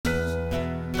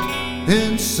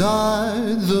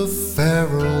inside the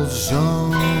feral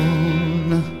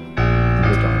zone.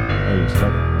 Oh, you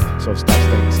started. So stop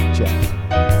things, Jeff.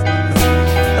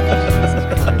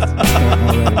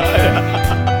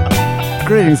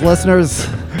 Greetings, listeners.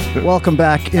 Welcome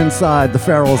back inside the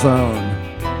feral zone.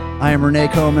 I am Renee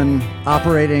Coman,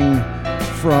 operating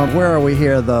from, where are we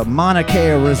here? The Mauna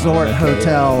Kea Resort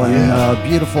Hotel in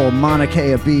beautiful Mauna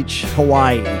Kea Beach,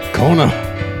 Hawaii. Kona.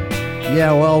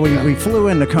 Yeah, well, we flew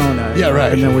into Kona. Yeah,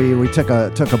 right. And then we took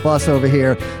a bus over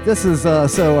here. This is,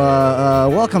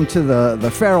 welcome to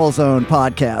the Feral Zone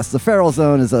podcast. The Feral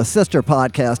Zone is a sister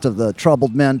podcast of the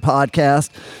Troubled Men podcast.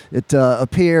 It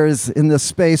appears in this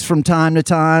space from time to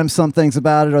time. Some things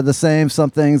about it are the same. Some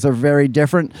things are very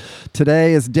different.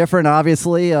 Today is different,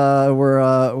 obviously.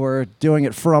 We're doing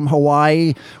it from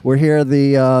Hawaii. We're here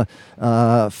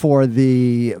for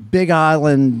the Big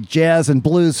Island Jazz and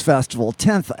Blues Festival,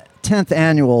 10th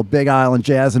annual Big Island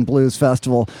Jazz and Blues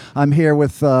Festival. I'm here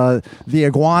with the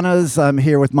Iguanas. I'm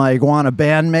here with my iguana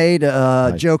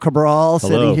bandmate, Joe Cabral,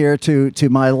 sitting here to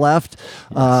my left.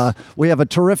 Yes. We have a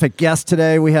terrific guest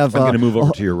today. We have I'm going to move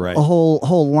over to your right. A whole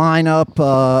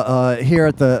lineup here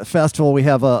at the festival. We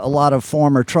have a lot of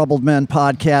former Troubled Men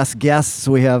podcast guests.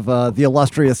 We have the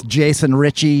illustrious Jason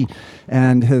Ritchie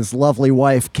and his lovely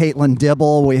wife, Caitlin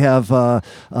Dibble. We have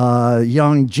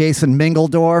young Jason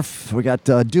Mingledorf. We got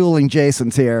dueling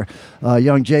Jasons here.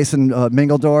 Young Jason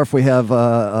Mingledorf. We have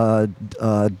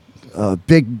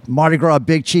big Mardi Gras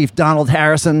Big Chief Donald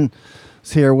Harrison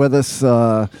is here with us.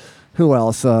 Who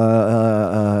else?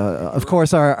 Of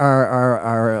course,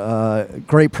 our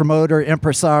great promoter,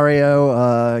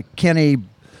 impresario, Kenny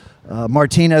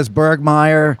Martinez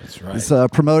Bergmeyer. That's right. He's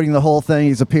promoting the whole thing.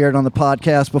 He's appeared on the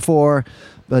podcast before,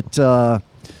 but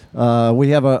we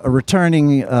have a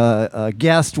returning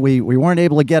guest. We weren't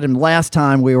able to get him last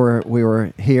time we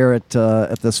were here at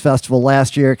this festival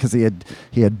last year because he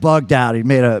had bugged out. He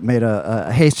made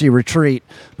a hasty retreat.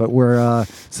 But we're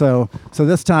so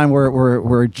this time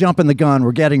we're jumping the gun.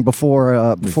 We're getting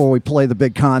before we play the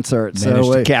big concert.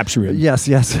 Managed to capture him. Yes.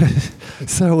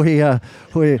 So we're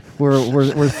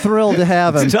thrilled to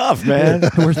have him. It's tough, man.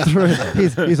 We're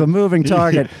he's a moving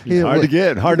target. He's hard to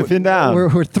get, hard to pin down.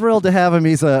 We're thrilled to have him.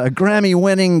 He's a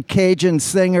Grammy-winning Cajun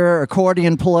singer,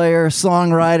 accordion player,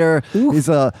 songwriter. Oof. He's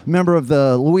a member of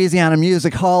the Louisiana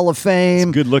Music Hall of Fame. He's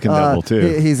a good-looking devil,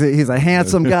 too. He's a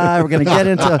handsome guy. We're going to get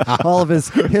into all of his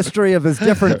history of his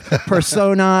different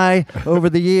personae over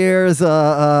the years.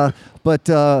 But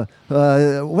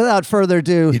without further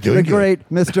ado, the great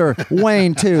Mr.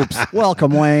 Wayne TOUPS.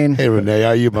 Welcome, Wayne. Hey, Renee, how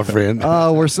are you, my friend?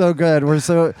 Oh, we're so good. We're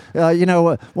so,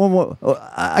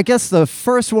 I guess the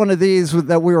first one of these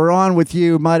that we were on with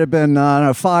you might have been,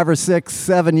 5 or 6,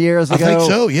 7 years ago. I think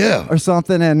so, yeah. Or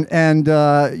something. And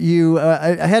you,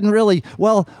 I hadn't really,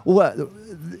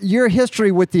 your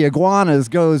history with the Iguanas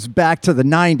goes back to the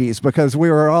 90s because we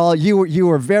were all you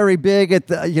were very big at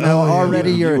the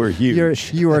already you were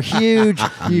huge. You were huge.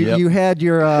 You had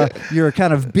your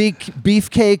kind of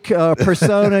beefcake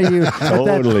persona.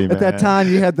 At that time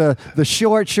you had the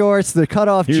short shorts, the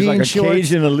cutoff jean like a shorts.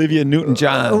 Cajun Olivia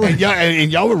Newton-John.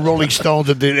 And y'all were Rolling Stones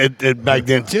at back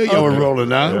then too. Y'all were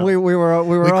rolling out. We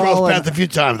were crossed all paths a few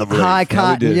times. I believe. High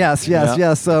cotton. Yes.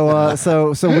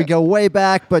 So we go way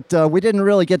back, but we didn't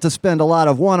really get to spend a lot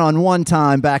of one-on-one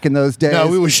time back in those days. No,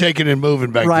 we were shaking and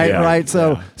moving back then. Right.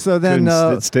 So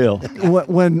then still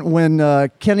when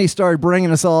Kenny started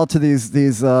bringing us all to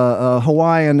these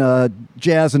Hawaiian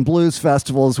jazz and blues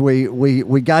festivals,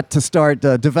 we got to start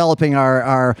developing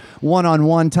our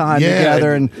one-on-one time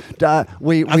together, and I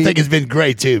think it's been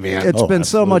great too, man. It's been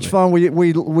so much fun. We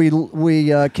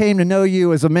came to know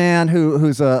you as a man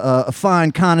who's a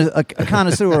fine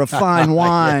connoisseur of fine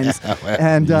wines,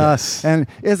 and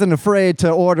isn't afraid to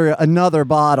order another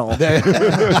bottle.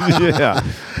 yeah.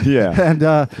 And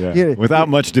without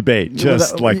much debate,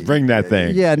 just bring that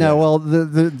thing. Yeah, no. Well,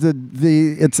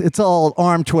 it's all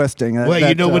arm twisting.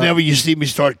 Well, whenever you see me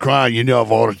start crying, you know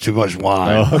I've ordered too much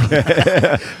wine. Oh,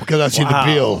 okay. Because I see the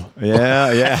bill.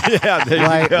 Yeah.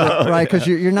 Right. Because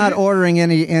you're not ordering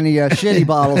any shitty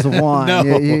bottles of wine. No.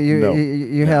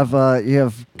 You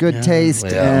have good taste,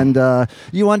 and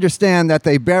you understand that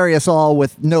they bury us all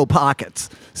with no pockets.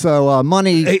 So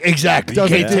money exactly. You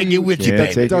can't take it with you,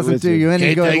 baby. Doesn't do you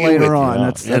any good later on.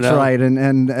 That's right.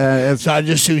 And so I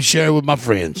just soon share it with my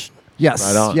friends. Yes,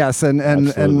 Right on. yes,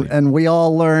 and we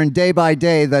all learn day by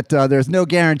day that there's no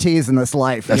guarantees in this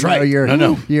life. That's right.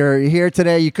 You're here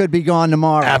today. You could be gone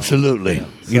tomorrow. Absolutely.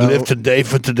 You live today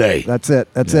for today. That's it.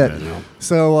 That's it.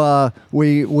 So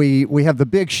we have the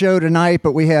big show tonight,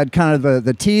 but we had kind of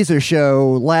the teaser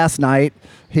show last night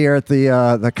here at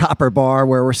the Copper Bar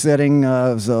where we're sitting. It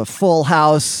was a full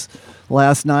house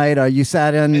last night. You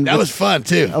sat in. And that was fun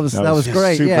too. That was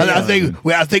great. super Yeah,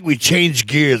 fun. I think we changed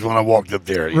gears when I walked up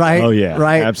there. Right. Oh yeah.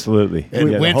 Right. Absolutely. It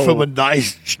Yeah, went from a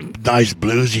nice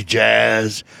bluesy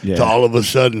jazz Yeah. to all of a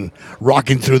sudden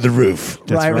rocking through the roof.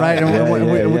 That's right. right. And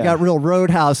Yeah, we yeah. got real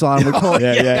Roadhouse on. We pulled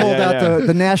out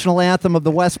the national anthem of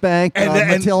the West Bank,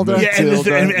 Matilda. And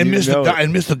Matilda,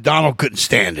 Mr. Donald couldn't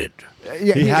stand it.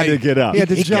 Yeah, He had to get up. He had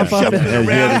to jump up. jumping Yeah, he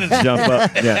had to jump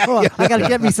up. Yeah. Oh, I got to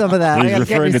get me some of that. I He's got to get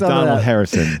referring me to some of Donald that.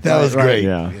 Harrison. That was great.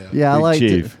 Yeah. Yeah, I Big like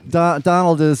chief.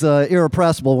 Donald is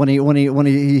irrepressible when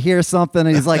he hears something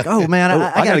and he's like, "Oh man,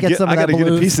 I got to get some of I that gotta get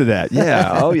a blues." piece of that.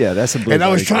 Yeah. Oh yeah, that's a blues. And I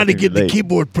was trying to get the relate.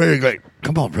 keyboard player like,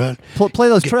 come on, bro. Play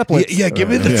those triplets. Yeah, give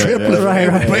me the triplets. Right, man.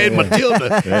 right. We're playing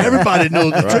Matilda. Everybody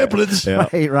knows the triplets. Yeah.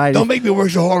 Right. Don't make me work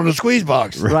so hard on the squeeze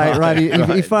box. Right.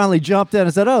 He finally jumped in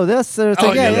and said, "Oh, this." Oh,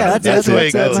 yeah, That's the way it.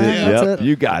 it goes. Man, Yeah. that's Yep, it.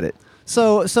 you got it.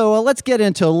 So let's get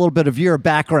into a little bit of your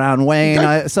background, Wayne.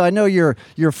 Okay. I know you're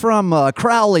from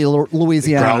Crowley,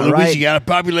 Louisiana, Crowley, right? Louisiana,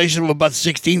 population of about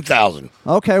 16,000.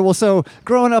 Okay, well, so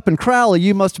growing up in Crowley,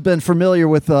 you must have been familiar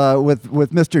with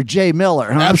Mr. J.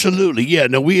 Miller, huh? Absolutely, yeah.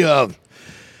 No, we I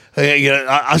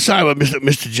signed with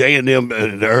Mr. J and them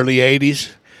in the early '80s,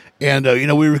 and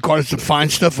we recorded some fine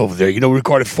stuff over there. We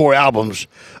recorded 4 albums.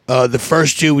 The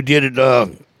first 2 we did at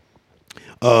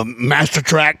Master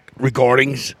Track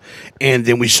Recordings, and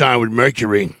then we signed with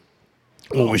Mercury.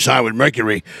 When we signed with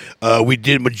Mercury, we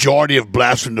did majority of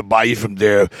Blast from the Bayou from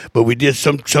there, but we did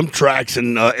some tracks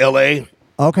in L.A.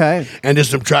 Okay. and there's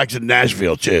some tracks in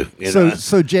Nashville too.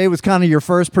 So Jay was kind of your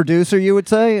first producer, you would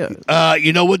say?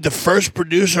 You know what? The first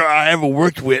producer I ever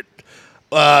worked with,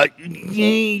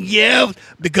 yeah,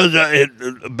 because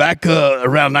back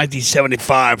around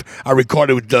 1975, I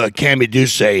recorded with Cammy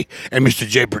Doucet, and Mr.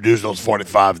 J produced those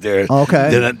 45 there. Okay.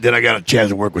 Then I got a chance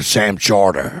to work with Sam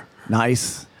Charter.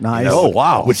 Nice. Oh,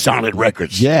 wow. With Solid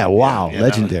Records. Yeah. Wow. You know?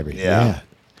 Legendary. Yeah.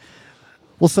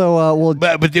 Well, so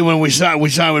But then when we signed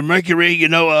with Mercury,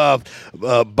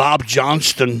 Bob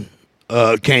Johnston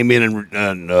came in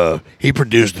and he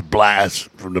produced the Blast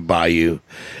from the Bayou,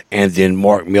 and then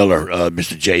Mark Miller,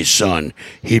 Mr. J's son,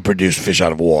 he produced Fish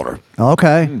Out of Water.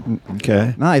 okay.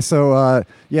 Okay. Nice. So,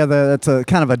 that's a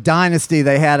kind of a dynasty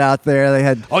they had out there. They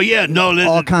had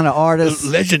all kind of artists.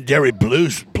 legendary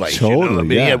blues place. Totally,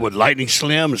 He yeah. had with Lightning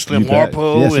Slim and Slim You bet.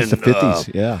 Harpo, Yes, and it's the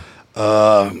 50s. Yeah.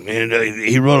 and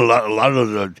he wrote a lot of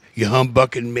the "You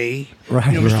Humbuck and Me." Right.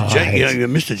 Mr. J. Right.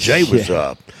 Mr. J was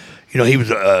he was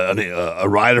a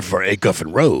writer for Acuff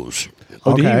and Rose.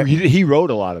 Oh, Okay. he wrote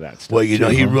a lot of that stuff. Well, too,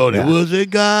 he huh? wrote Yeah. It was a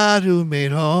God who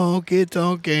made Honky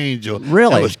Tonk Angel.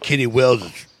 Really? That was Kenny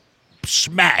Wells'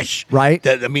 smash. Right.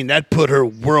 That put her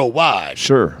worldwide.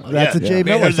 Sure. That's a Jay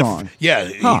Made her Miller the- song. Yeah,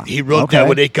 Huh. he wrote Okay. that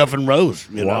with Acuff and Rose.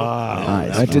 Wow.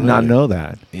 Nice. I did not know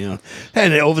that.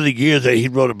 And over the years, he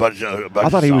wrote a bunch of I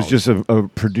thought he was songs. just a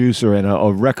producer and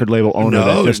a record label owner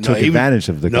that just took he was- advantage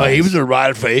of the guys. No, he was a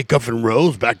writer for Acuff and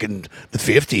Rose back in the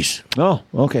 50s. Oh,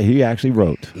 okay. He actually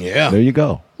wrote. Yeah. There you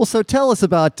go. Well, so tell us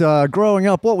about growing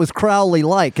up. What was Crowley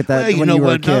like at that when you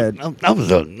were a kid? I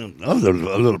was a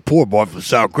little poor boy from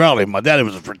South Crowley. My daddy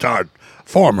was a retired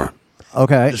farmer.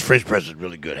 Okay. This French press is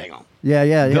really good. Hang on. Yeah.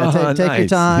 Oh, Take your nice.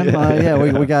 time. Yeah.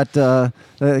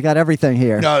 We got everything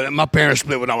here. No, my parents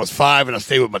split when I was 5, and I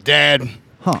stayed with my dad.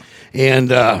 Huh. And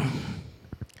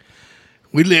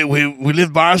we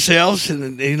lived by ourselves,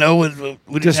 and we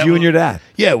didn't Just have you and your dad.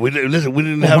 Yeah, we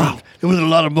didn't have. wow. There wasn't a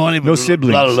lot of money, but No a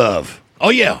siblings. lot of love. Oh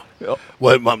yeah.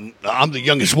 Well, I'm the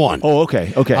youngest one. Oh,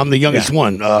 okay. Okay. I'm the youngest Yeah.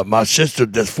 one. My sister,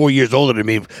 that's 4 years older than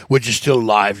me, which is still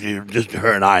alive, just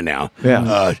her and I now.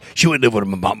 Yeah. She went to live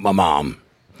with my mom.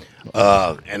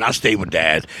 And I stayed with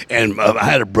Dad. And I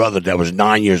had a brother that was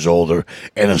 9 years older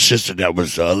and a sister that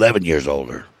was 11 years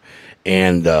older.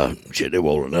 And they were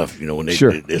old enough, when they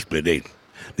Sure. they split,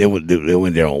 they went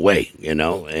their own way, And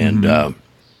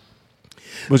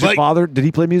Was your but- father? Did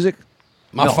he play music?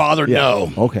 my father, Yeah.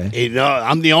 no. Okay.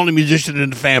 I'm the only musician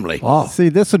in the family. Oh. See,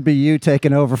 this would be you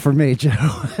taking over for me, Joe.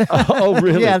 Oh,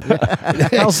 really? Yeah.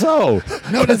 How so?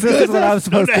 No, that's This is what I was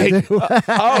supposed to do.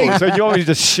 Oh, so you want me to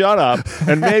just shut up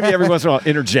and maybe every once in a while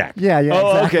interject? Yeah,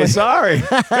 Oh, exactly. okay. Sorry.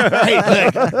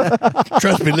 Hey, look,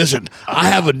 trust me, listen, I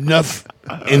have enough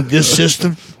in this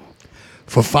system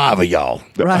for 5 of y'all.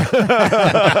 Right.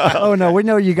 Oh no, we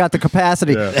know you got the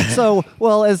capacity. Yeah. So,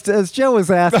 well, as Joe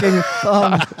was asking,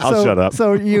 I'll shut up.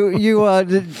 So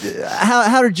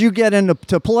how did you get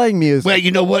into playing music? Well,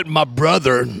 you know what? My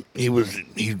brother, he,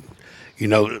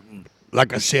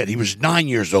 like I said, he was 9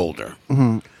 years older.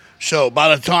 Mm-hmm. So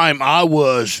by the time I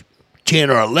was 10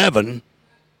 or 11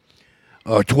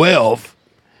 or 12,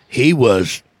 he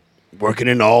was working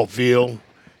in the oil field,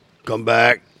 come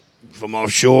back from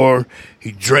offshore.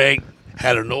 He drank,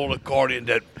 had an old accordion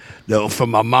that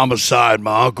from my mama's side,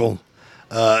 my uncle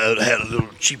had a little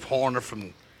cheap Horner from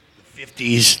the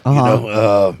 50s,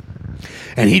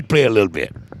 and he'd play a little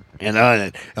bit.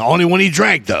 Only when he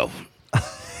drank, though.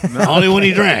 Only when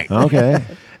he drank. Okay.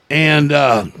 And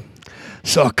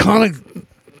so I kind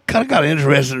of got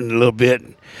interested in it a little bit,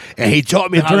 and he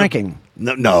taught me how drinking.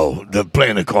 No, the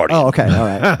playing accordion. Oh, okay, all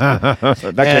right.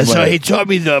 And so he taught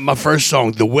me my first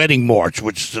song, the Wedding March,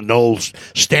 which is an old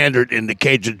standard in the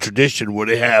Cajun tradition where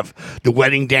they have the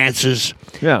wedding dances.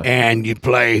 Yeah. And you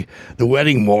play the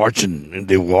Wedding March, and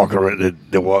they walk around.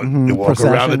 They walk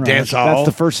Procession, around the right. dance hall. That's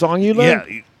the first song you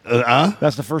learned? Yeah.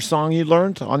 That's the first song you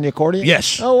learned on the accordion?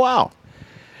 Yes. Oh, wow.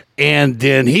 And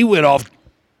then he went off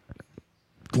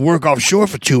to work offshore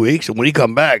for 2 weeks, and when he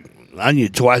come back, I knew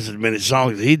twice as many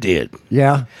songs as he did.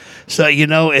 Yeah. So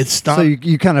it's not. So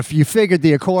you kind of figured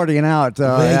the accordion out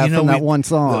from that one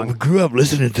song. We grew up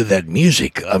listening to that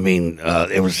music. I mean,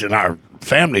 it was in our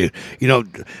family.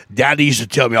 Daddy used to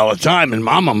tell me all the time, and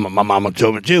my mama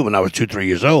told me too when I was 2-3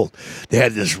 years old. They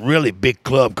had this really big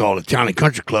club called the Town and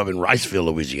Country Club in Riceville,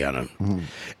 Louisiana. Mm-hmm.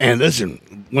 And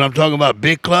listen, when I'm talking about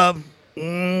big club,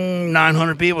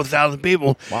 900 people, 1,000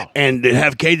 people, wow. And they'd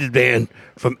have Cajun band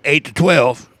from 8 to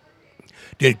 12.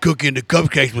 Then Cookie and the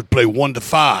Cupcakes would play 1 to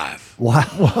 5. Wow.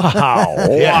 Wow.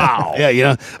 Wow.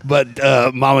 Yeah. But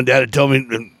Mom and Dad had told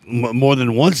me more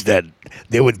than once that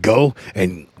they would go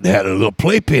and they had a little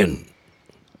playpen.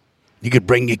 You could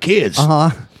bring your kids.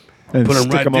 Uh-huh. And Put them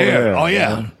stick right 'em over there. Oh,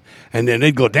 yeah. And then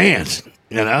they'd go dance.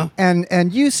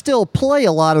 And you still play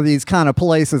a lot of these kind of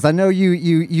places. I know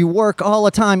you work all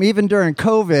the time. Even during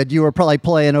COVID, you were probably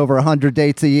playing over 100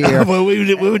 dates a year. Well, we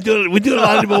do a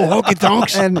lot of little honky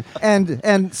tonks.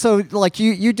 And so like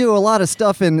you do a lot of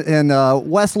stuff in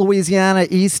West Louisiana,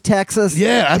 East Texas.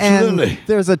 Yeah, absolutely. And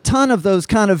there's a ton of those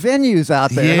kind of venues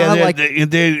out there. Yeah,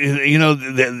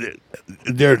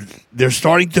 they're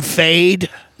starting to fade.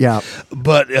 Yeah,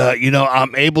 but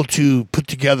I'm able to put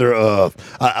together.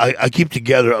 I keep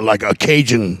together like a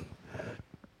Cajun,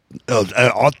 an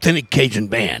authentic Cajun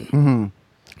band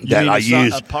that I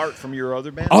use apart from your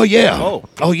other band. Oh yeah,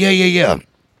 yeah.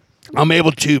 I'm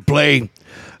able to play,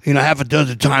 half a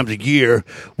dozen times a year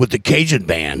with the Cajun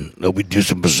band. We do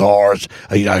some bazaars.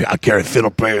 I carry a fiddle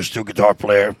player, steel guitar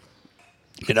player.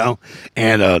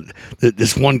 And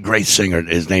this one great singer,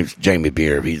 his name's Jamie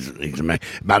Beer. He's a man.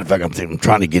 Matter of fact, I'm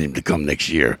trying to get him to come next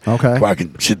year. Okay. Where I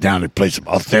can sit down and play some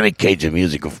authentic Cajun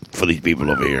music for these people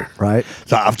over here. Right.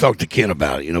 So I've talked to Ken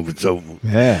about it, So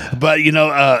yeah. But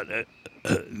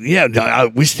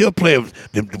we still play.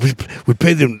 We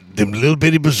play them little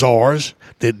bitty bazaars.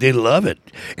 They love it.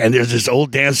 And there's this old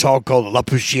dance hall called La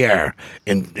Poussière.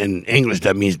 In English,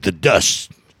 that means the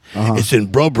dust. Uh-huh. It's in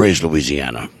Breaux-Bridge,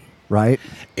 Louisiana. Right.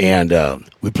 And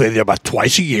we play there about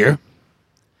twice a year.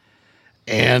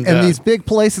 And these big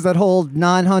places that hold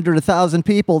 900, 1,000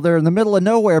 people, they're in the middle of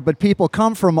nowhere, but people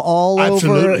come from all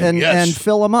over and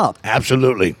fill them up.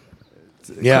 Absolutely.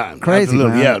 Yeah. Crazy,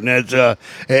 absolutely. man. Yeah.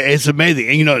 It's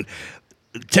amazing. And,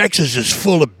 Texas is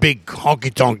full of big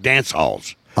honky-tonk dance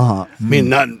halls. Uh-huh. I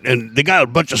mean, and they got a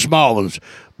bunch of small ones.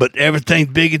 But everything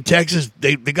big in Texas,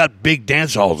 they got big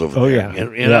dance halls over there.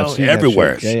 Yeah.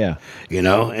 Everywhere. Yeah.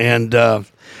 And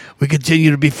we continue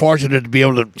to be fortunate to be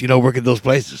able to, work at those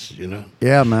places,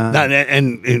 Yeah, man.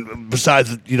 And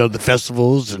besides, the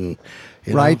festivals and,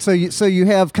 right. So you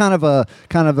have kind of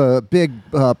a big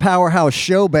powerhouse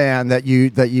show band that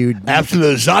you.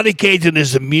 Absolutely. Zodi Cajun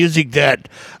is the music that,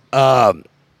 and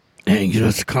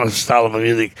it's the kind of style of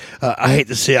music. I hate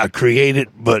to say I created,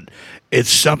 but it's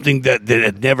something that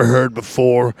I'd never heard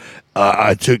before.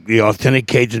 I took the authentic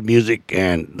Cajun music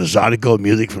and the Zydeco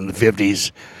music from the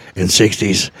 50s and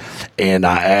 60s, and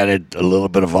I added a little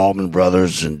bit of Allman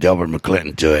Brothers and Delbert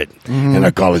McClinton to it, and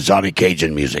I call it Zodi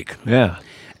Cajun music. Yeah.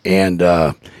 And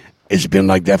it's been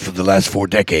like that for the last 4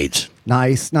 decades.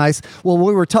 Nice. Well,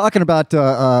 we were talking about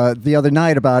the other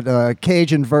night about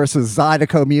Cajun versus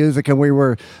Zydeco music, and we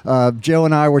were Joe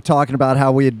and I were talking about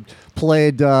how we had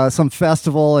played some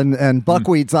festival, and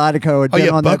Buckwheat Zydeco had been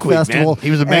on Buckwheat, that festival. man.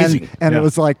 He was amazing. And it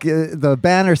was like the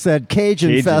banner said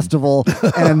Cajun Festival,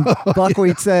 and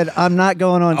Buckwheat said, "I'm not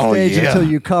going on stage until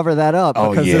you cover that up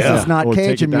because this is not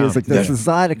Cajun music. This is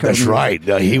Zydeco." That's music. right.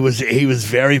 He was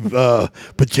very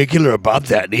particular about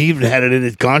that. And he even had it in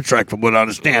his contract, from what I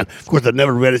understand. Of course, I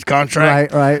never read his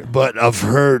contract. Right. But I've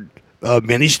heard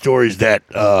many stories that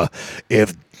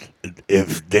if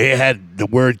they had the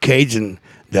word Cajun,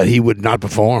 that he would not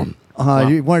perform.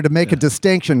 You wanted to make a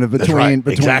distinction between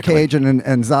Exactly. Cajun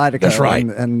and Zydeco. That's right.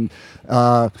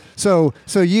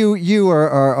 So you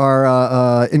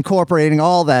are incorporating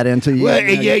all that into you. Well,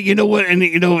 yeah, you know what, and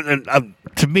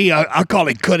to me, I call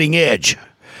it cutting edge.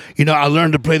 I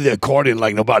learned to play the accordion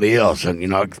like nobody else,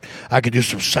 and I could do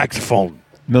some saxophone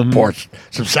parts,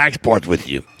 some sax parts with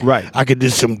you. Right. I could do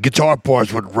some guitar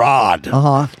parts with Rod.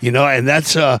 And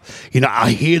that's I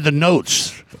hear the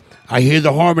notes, I hear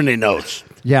the harmony notes.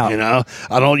 Yeah.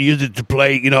 I don't use it to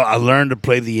play. I learned to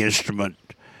play the instrument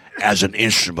as an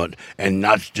instrument and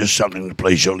not just something to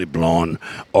play Jolie Blanc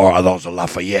or Alonzo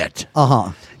Lafayette.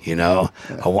 I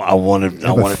want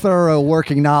a thorough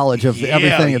working knowledge of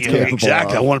everything it's capable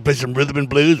exactly. of. I want to play some rhythm and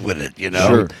blues with it.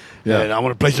 Sure. Yeah. And I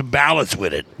want to play some ballads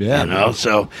with it. Yeah.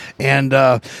 So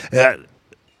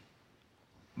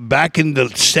back in the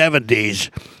 70s,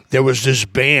 there was this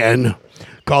band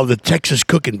called the Texas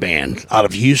Cooking Band out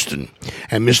of Houston,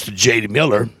 and Mr. J.D.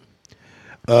 Miller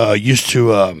used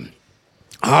to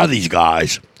hire these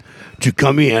guys to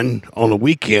come in on the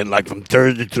weekend, like from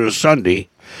Thursday to Sunday,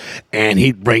 and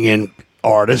he'd bring in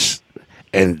artists,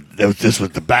 and this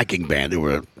was the backing band. They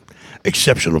were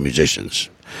exceptional musicians,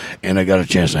 and I got a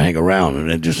chance to hang around and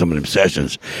then do some of them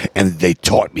sessions, and they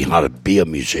taught me how to be a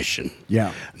musician,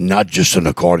 not just an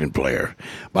accordion player,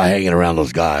 by hanging around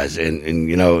those guys, and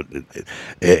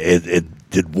it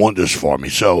did wonders for me.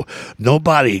 So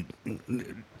there's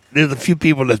a few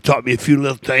people that taught me a few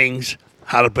little things,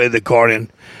 how to play the accordion,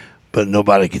 but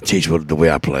nobody can teach the way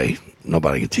I play.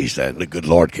 Nobody can teach that. The good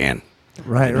Lord can.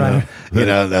 Right.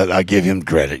 That I give him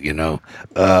credit.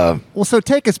 Well, so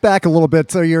take us back a little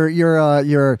bit. So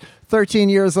you're 13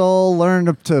 years old,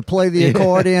 learn to play the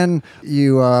accordion.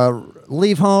 You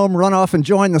leave home, run off and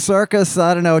join the circus.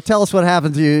 I don't know. Tell us what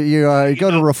happens. You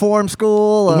go to reform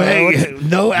school.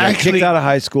 No, actually, kicked out of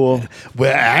high school.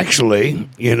 Well, actually,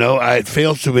 I had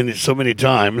failed so many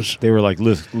times. They were like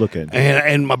looking,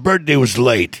 and my birthday was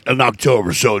late in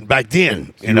October. So back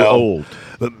then, you were old.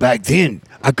 But back then,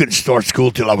 I couldn't start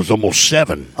school till I was almost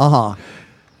 7. And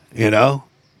then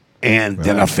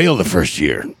I failed the first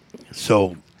year.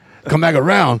 So come back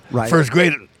around, first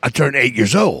grade, I turned 8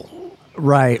 years old.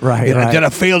 Right. Then I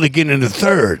failed again in the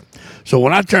third. So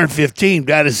when I turned 15,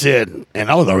 Daddy said, and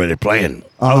I was already playing.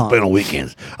 I was playing on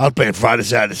weekends. I was playing Friday,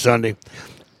 Saturday, Sunday,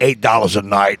 $8 a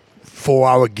night,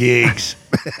 4-hour gigs.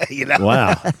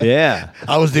 Wow. Yeah.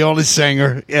 I was the only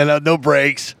singer. No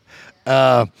breaks.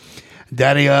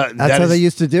 Daddy, that's how they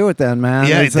used to do it then, man.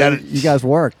 Yeah, you guys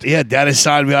worked. Yeah, Daddy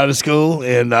signed me out of school,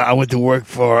 and I went to work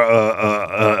for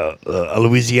a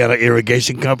Louisiana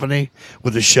irrigation company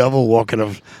with a shovel, walking a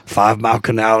 5-mile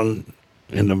canal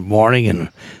in the morning and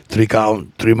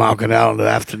 3-mile canal in the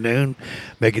afternoon,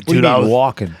 making $2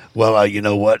 walking. Well, you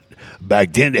know what?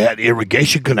 Back then they had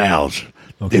irrigation canals.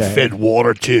 Okay. They fed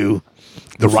water to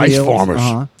the rice fields,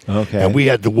 farmers. Okay. And we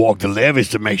had to walk the levees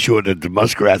to make sure that the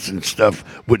muskrats and stuff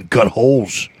wouldn't cut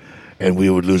holes, and we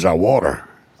would lose our water.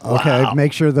 Okay, Wow.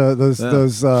 Make sure those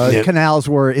canals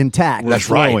were intact. That's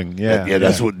flowing. Right. Yeah.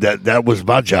 That's what that was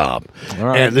my job. All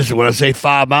right. And listen, when I say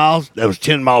 5 miles, that was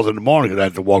 10 miles in the morning because I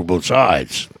had to walk both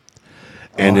sides.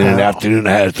 And then in the afternoon,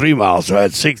 I had 3 miles, so I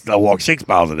walked 6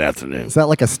 miles in the afternoon. Is that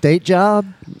like a state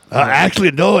job?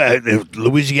 Actually, no.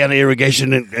 Louisiana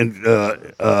Irrigation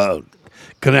and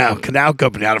Canal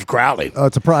Company out of Crowley. Oh,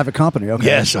 it's a private company. Okay.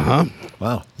 Yes,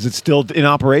 Wow. Is it still in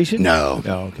operation? No.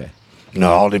 Oh, okay.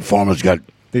 No, all the farmers got...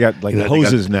 They got like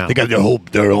hoses now. They got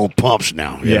their own pumps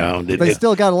now. Yeah. They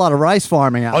still got a lot of rice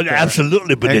farming out there.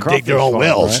 Absolutely, but And they dig their crawfish own farm,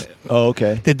 wells. right? Oh,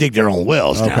 okay. They dig their own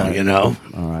wells now,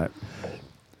 All right.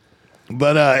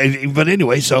 But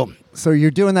anyway, so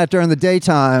you're doing that during the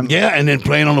daytime. yeah, and then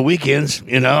playing on the weekends,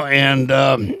 and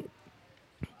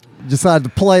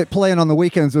Decided to playing on the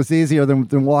weekends was easier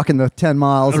than walking the 10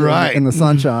 miles in the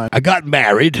sunshine. I got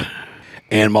married,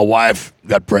 and my wife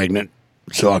got pregnant,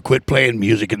 so I quit playing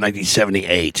music in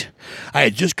 1978. I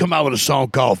had just come out with a song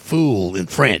called "Fool" in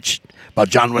French by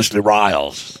John Wesley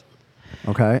Riles.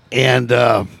 Okay. And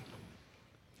I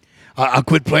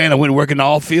quit playing. I went to work in the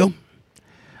oil field.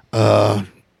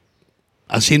 I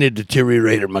I seen it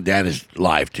deteriorate in my dad's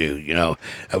life too. You know,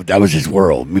 that was his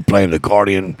world. Me playing the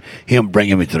accordion, him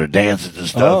bringing me to the dances and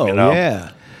stuff. Oh, you know,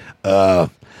 yeah.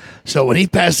 So when he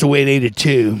passed away in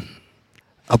 '82,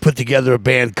 I put together a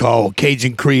band called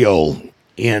Cajun Creole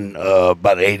in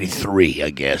about '83, I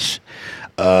guess.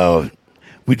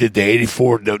 We did the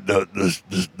 '84,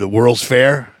 the World's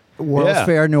Fair. World's Yeah.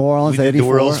 Fair, New Orleans, We did 84. the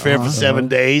World's Fair for 7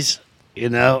 days. You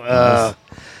know,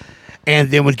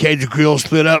 and then when Cajun Creole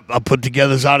split up, I put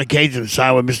together Zada Cajun and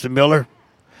signed with Mr. Miller,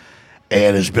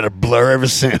 and it's been a blur ever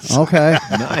since. Okay.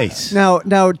 Nice. Now,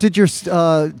 did your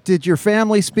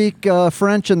family speak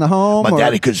French in the home? My or-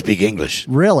 daddy couldn't speak English.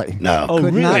 Really? No. Oh, Could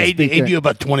really? not He speak knew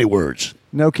about 20 words.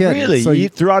 No kidding. Really? So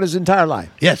Throughout his entire life?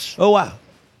 Yes. Oh, wow.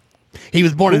 He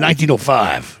was born in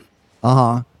 1905.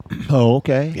 uh-huh. Oh,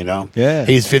 okay. You know? Yeah.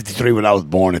 He's 53 when I was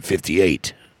born in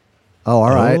 58. Oh, all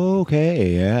right.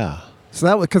 Okay, yeah. So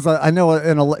that was because I know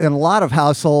in a lot of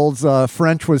households,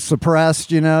 French was suppressed.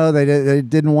 You know, they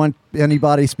didn't want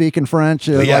anybody speaking French.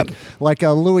 Yeah. Like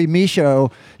Louis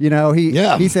Michaud. You know,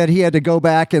 he said he had to go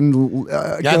back and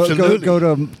Absolutely. go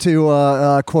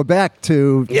to Quebec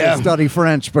to study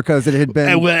French because it had been.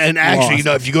 And actually, lost. you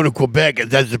know, if you go to Quebec,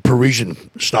 that's the Parisian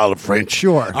style of French.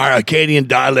 Sure. Our Acadian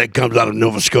dialect comes out of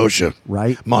Nova Scotia.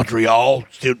 Right. Montreal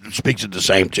still speaks it the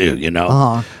same, too, you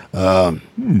know. Uh-huh.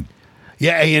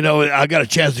 Yeah, you know, I got a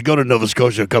chance to go to Nova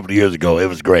Scotia a couple of years ago. It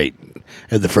was great. It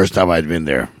was the first time I'd been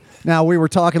there. Now we were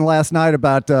talking last night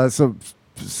about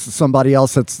somebody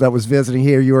else that was visiting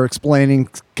here. You were explaining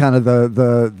kind of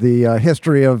the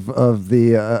history of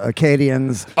the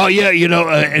Acadians. Oh, yeah, you know,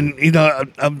 and, you know,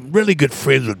 I'm really good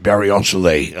friends with Barry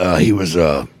Onsolet. He was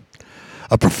a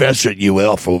professor at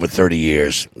UL for over 30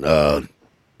 years.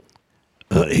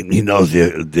 He knows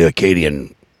the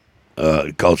Acadian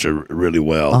culture really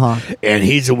well. Uh-huh. And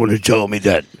he's the one who told me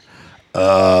that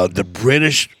the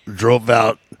British drove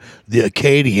out the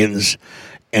Acadians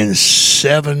in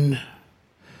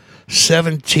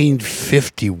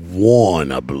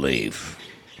 1751, I believe.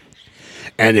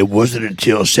 And it wasn't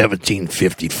until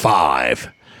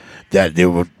 1755 that they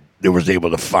was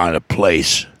able to find a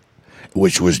place,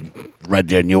 which was right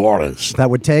there in New Orleans. That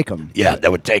would take them. Yeah,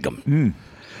 that would take them.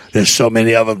 There's so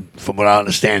many of them, from what I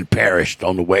understand, perished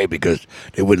on the way because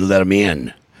they wouldn't let them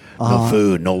in. No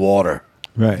food, no water.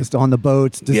 Right. Just on the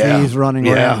boats, disease running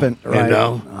rampant. Right. You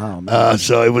know? Oh, man.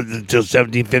 So it was until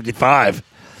 1755.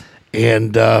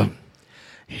 And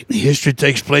history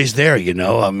takes place there, you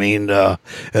know. I mean, and,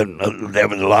 there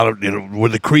was a lot of, you know, where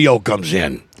the Creole comes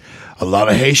in. A lot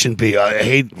of Haitian people,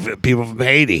 people from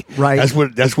Haiti. Right. That's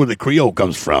where the Creole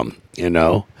comes from, you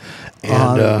know.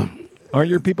 And Aren't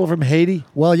your people from Haiti?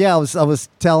 Well, yeah, I was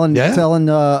telling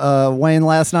Wayne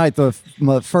last night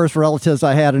my first relatives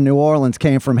I had in New Orleans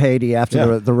came from Haiti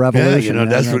after the revolution. yeah, you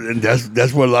know,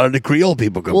 that's where a lot of the Creole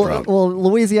people come from. Well,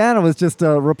 Louisiana was just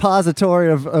a repository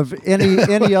of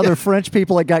any other French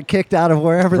people that got kicked out of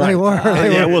wherever they were.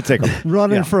 They Yeah, were we'll take them.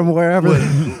 running from wherever.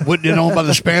 Wasn't it owned by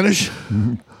the Spanish?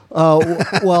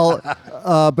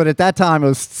 But at that time it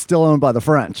was still owned by the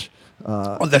French.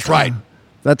 Oh, that's right.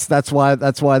 That's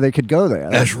why they could go there.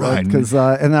 That's right. Because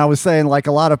and I was saying like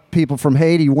a lot of people from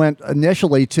Haiti went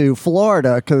initially to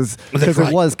Florida because That's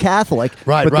right. it was Catholic.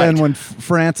 Right, But then right. when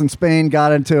France and Spain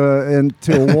got into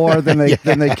a war, then they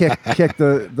kicked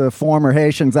the former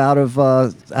Haitians out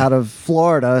of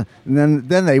Florida, and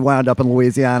then they wound up in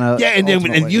Louisiana. Yeah, and then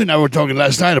ultimately. and you and I were talking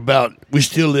last night about we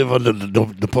still live under the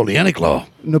Napoleonic law.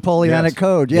 Napoleonic Yes.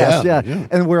 Code, yes, Yeah, yeah. yeah.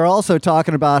 And we're also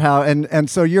talking about how, and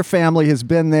so your family has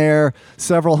been there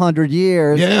several hundred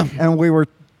years. Yeah. And we were,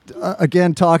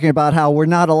 again, talking about how we're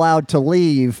not allowed to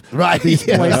leave Right, these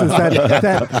yeah. places.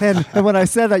 And when I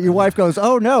said that, your wife goes,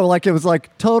 oh, no, like it was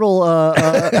like total,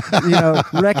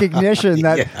 recognition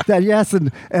that yes,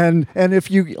 and if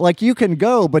you, like, you can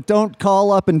go, but don't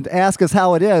call up and ask us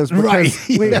how it is. Right,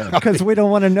 Because we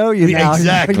don't want to know you now.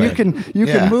 Exactly. You can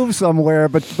Yeah. move somewhere,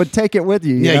 but take it with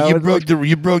you. Yeah, know? you It's broke like-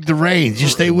 you broke the reins. You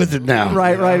stay with it now.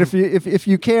 Right. If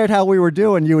you cared how we were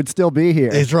doing, you would still be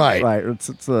here. That's right. Right.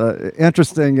 It's a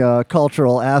interesting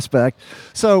cultural aspect.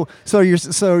 So you're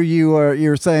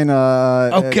saying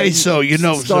Okay, so, you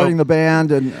know, starting the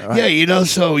band and Yeah, you know,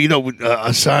 so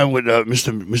I signed with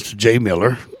Mr. J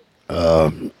Miller.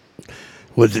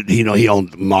 He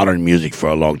owned modern music for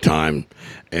a long time,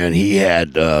 and he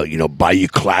had Bayou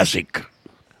Classic,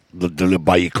 the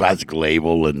Bayou Classic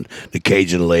label and the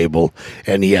Cajun label,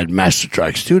 and he had Master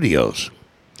Track Studios.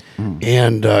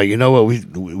 And you know what?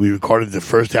 We recorded the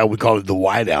first album. We called it the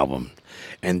White Album,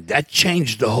 and that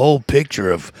changed the whole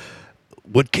picture of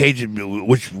what Cajun,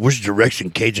 which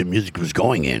direction Cajun music was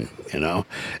going in. You know,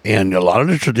 and a lot of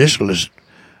the traditionalists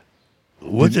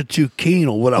wasn't too keen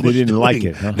on what I They was didn't doing. like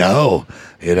it, huh? No,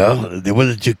 they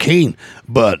wasn't too keen.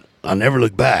 But I never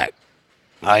looked back.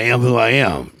 I am who I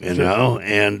am, And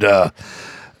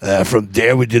from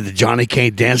there, we did the Johnny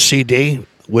Kane Dance CD,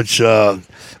 which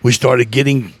we started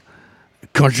getting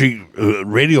country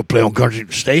radio play on country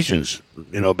stations,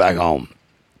 back home.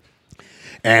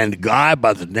 And a guy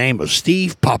by the name of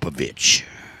Steve Popovich,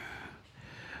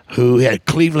 who had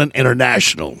Cleveland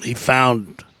International, he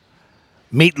found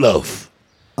Meatloaf.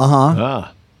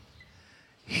 Ah.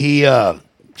 He,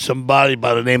 somebody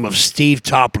by the name of Steve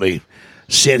Topley,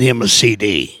 sent him a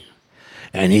CD,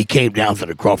 and he came down to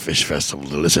the Crawfish Festival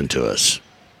to listen to us.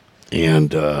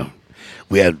 And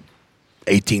we had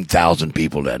 18,000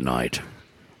 people that night.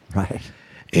 Right.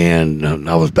 And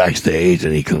I was backstage,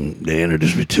 and they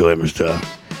introduced me to him and stuff.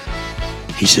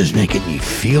 He says, "Man, can you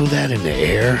feel that in the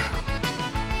air?"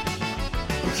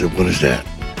 I said, "What is that?"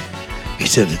 He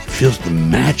said, "It feels the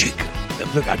magic."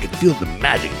 Look, I can feel the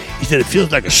magic. He said, "It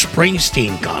feels like a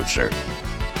Springsteen concert."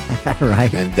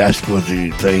 Right. And that's where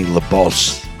the thing La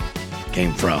Bosse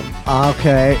came from.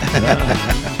 Okay.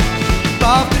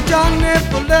 Bob the Johnny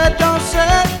for let don't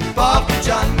say, Bob the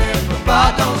Johnny for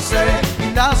Bob don't say,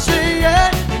 he not say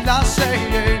it,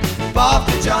 Bob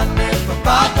the Johnny for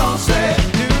Bob don't say,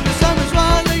 to the summer's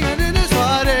rising and it is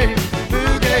Friday,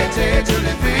 Bugatti to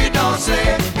the feet don't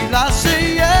say, he not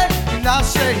say it,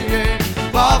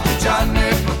 Bob the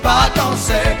Johnny for Bob don't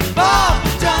say, Bob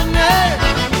the Johnny,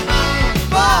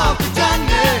 Bob the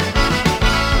Johnny,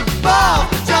 Bob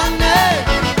the Johnny,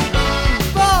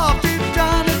 Bob the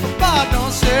Johnny for Bob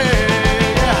don't say.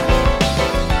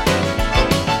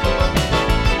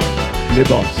 Le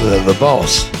Boss. The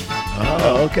Boss.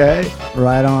 Oh, okay.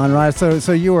 Right on, right.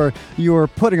 So you were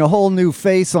putting a whole new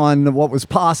face on what was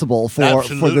possible for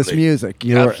this music.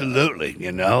 Absolutely,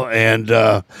 and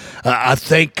I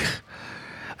think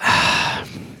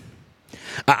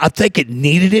it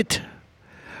needed it.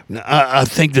 I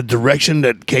think the direction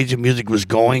that Cajun music was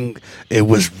going, it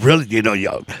was really,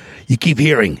 you keep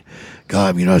hearing,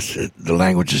 God, the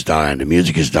language is dying, the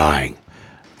music is dying.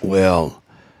 Well,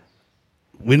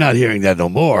 we're not hearing that no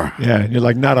more. Yeah, you're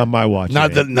like, not on my watch.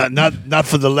 Not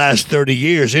for the last 30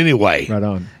 years anyway. Right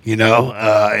on.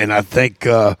 And I think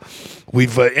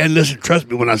we've and listen, trust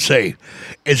me when I say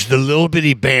it's the little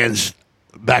bitty bands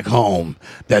back home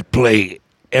that play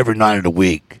every night of the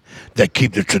week that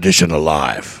keep the tradition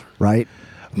alive. Right.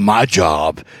 My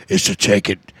job is to take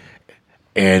it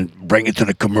and bring it to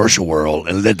the commercial world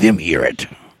and let them hear it.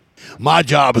 My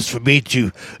job is for me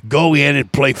to go in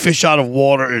and play Fish Out of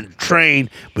Water and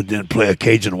train, but then play a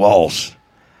Cajun waltz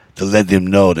to let them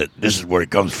know that this is where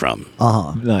it comes from.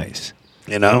 Nice.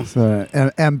 So,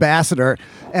 ambassador,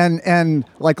 and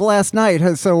like last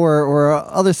night. So we're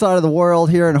other side of the world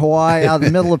here in Hawaii, out in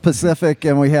the middle of Pacific,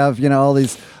 and we have all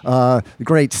these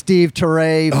great Steve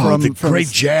Teray from great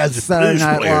jazz and Saturday blues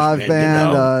Night players, Live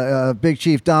man, band. Big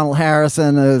Chief Donald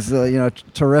Harrison is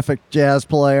terrific jazz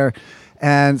player,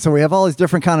 and so we have all these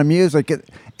different kind of music,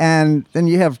 and then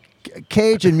you have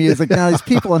Cajun music. Now these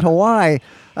people in Hawaii.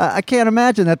 I can't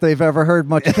imagine that they've ever heard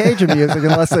much Cajun music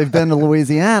unless they've been to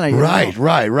Louisiana. Right.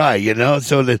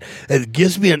 So that it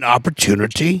gives me an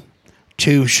opportunity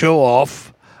to show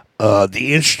off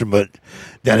the instrument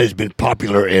that has been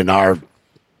popular in our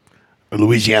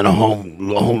Louisiana home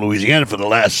Louisiana for the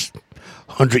last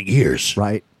 100 years.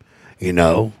 Right.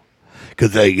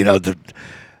 Because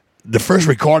the first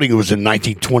recording was in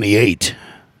 1928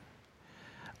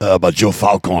 by Joe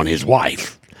Falcon and his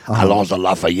wife. Alonzo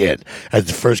Lafayette as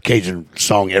the first Cajun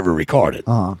song ever recorded.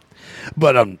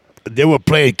 But they were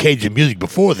playing Cajun music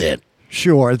before that.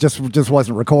 Sure, it just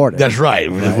wasn't recorded. That's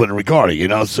right. It just wasn't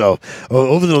recorded, So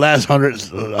over the last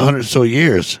 100 or so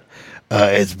years,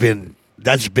 that's been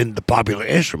the popular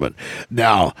instrument.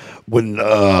 Now, when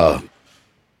the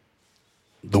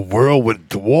world went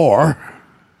to war,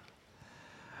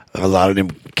 a lot of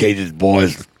them Cajun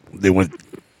boys, they went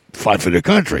fight for their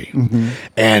country.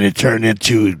 And it turned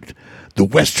into the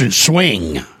Western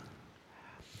swing.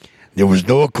 There was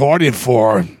no accordion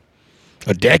for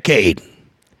a decade.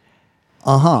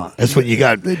 That's what you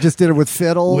got. They just did it with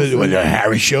fiddles. With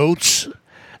Harry Schultz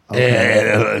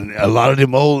and a lot of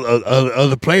them old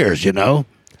other players,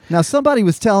 Now, somebody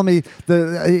was telling me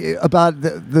about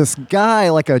this guy,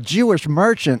 like a Jewish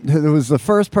merchant, who was the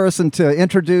first person to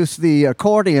introduce the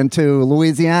accordion to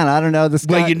Louisiana. I don't know this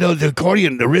guy. Well, the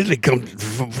accordion originally comes,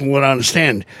 from what I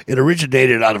understand, it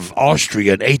originated out of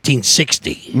Austria in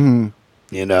 1860.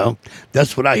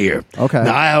 That's what I hear. Okay.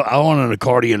 Now I own an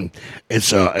accordion.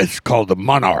 It's called the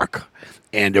Monarch,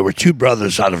 and there were two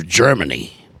brothers out of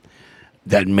Germany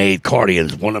that made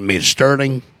accordions. One of them made a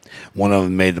Sterling. One of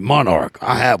them made the Monarch.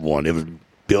 I have one. It was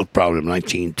built probably in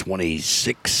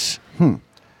 1926.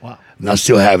 Wow. And I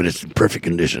still have it. It's in perfect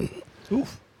condition.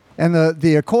 And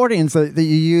the accordions that you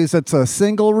use, it's a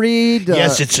single reed?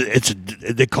 Yes,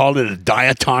 they call it a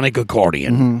diatonic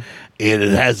accordion. Mm-hmm. And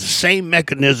it has the same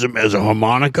mechanism as a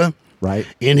harmonica. Right.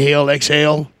 Inhale,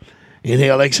 exhale.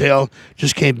 Inhale, exhale.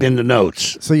 Just can't bend the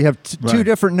notes. So you have two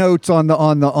different notes on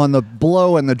the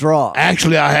blow and the draw.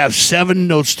 Actually, I have 7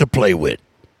 notes to play with.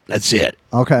 That's it.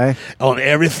 Okay. On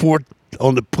every fourth,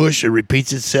 on the push, it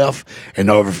repeats itself, and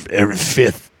over every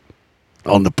fifth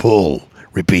on the pull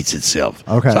repeats itself.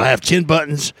 Okay. So I have 10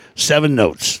 buttons, 7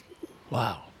 notes.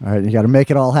 Wow. All right, you got to make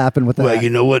it all happen with that. Well, you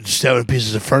know what? 7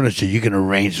 pieces of furniture, you can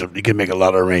arrange them. You can make a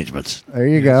lot of arrangements. There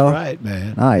you go. That's right,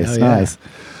 man. Nice, Hell yeah. nice.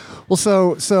 Well,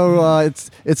 so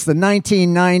it's the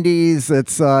 1990s.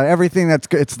 It's everything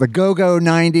it's the go-go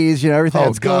 90s. You know, everything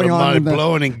that's God going on. almighty, In the,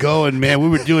 blowing and going, man. We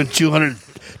were doing 200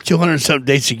 something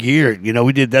dates a year. You know,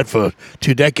 we did that for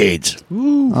 2 decades.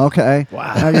 Okay.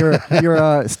 Wow. Now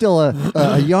you're still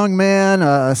a young man,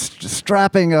 a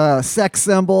strapping sex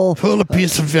symbol. Full of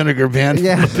piece of vinegar, man.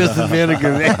 Yeah. Full of piece of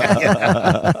vinegar, man.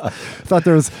 Thought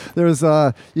there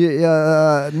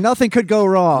was nothing could go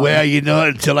wrong. Well, you know,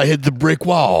 until I hit the brick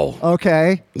wall.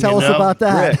 Okay. Tell us about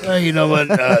that. You know what?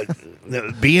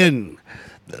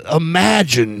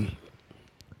 Imagine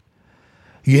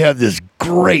you have this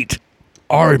great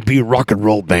R&B rock and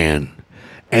roll band,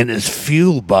 and it's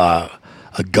fueled by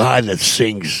a guy that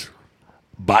sings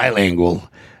bilingual,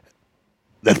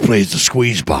 that plays the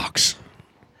squeeze box.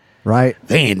 Right.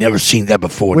 They ain't never seen that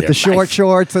before. With in the their short life.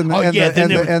 shorts and Oh, yeah, they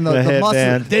never- the muscle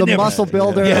headband. They the never- muscle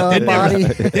builder they'd body.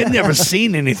 They'd never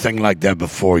seen anything like that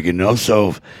before, you know.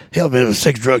 So, hell, man, it was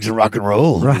sex, drugs, and rock and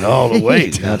roll, you know, all the way.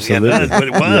 Absolutely. Yeah, that's what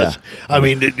it was. I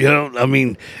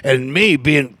mean, and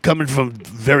me coming from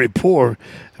very poor,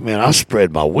 man, I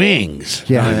spread my wings.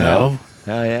 Yeah. You know.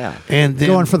 Hell yeah. And then,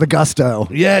 Going for the gusto.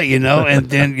 yeah, you know, and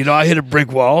then I hit a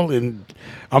brick wall, and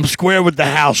I'm square with the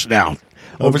house now.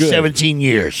 Over good. 17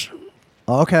 years.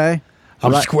 Okay.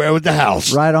 I'm Right. square with the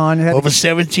house. Right on. Over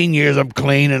 17 years, I'm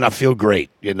clean and I feel great,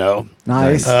 you know.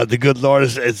 Nice. The good Lord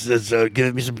is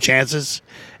giving me some chances.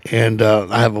 And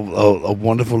I have a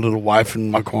wonderful little wife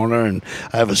in my corner. And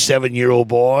I have a 7-year-old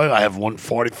boy. I have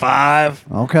 145.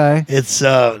 Okay. It's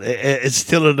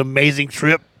still an amazing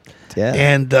trip. Yeah.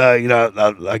 And,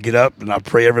 I get up and I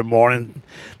pray every morning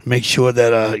to make sure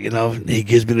that, he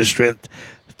gives me the strength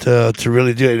to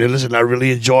really do it. And listen, I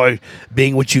really enjoy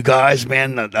being with you guys,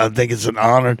 man. I think it's an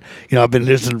honor. You know, I've been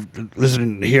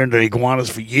listening, hearing the Iguanas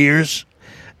for years,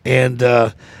 and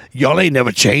y'all ain't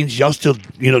never changed. Y'all still,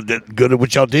 good at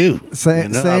what y'all do.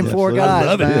 Same I four guys,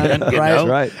 love it, man. man. Right. Know?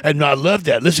 Right. And I love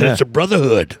that. Listen, Yeah. it's a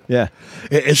brotherhood. Yeah.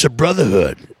 It's a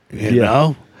brotherhood. You Yeah.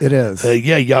 know. It is.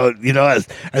 Yeah, y'all. You know,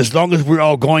 as long as we're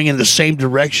all going in the same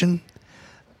direction,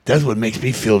 that's what makes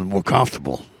me feel more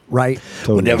comfortable. Right.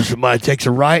 Totally. Whenever somebody takes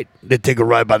a right, they take a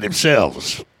right by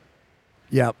themselves.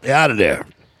 Yep. They're out of there.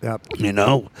 Yep. You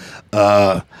know,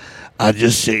 I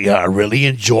just say I really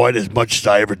enjoyed as much as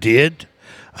I ever did.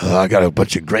 I got a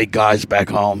bunch of great guys back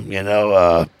home. You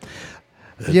know,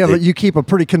 Yeah, but you keep a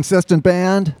pretty consistent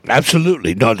band.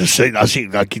 absolutely. No, the same. I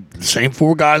keep the same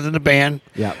 4 guys in the band.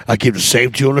 Yep. I keep the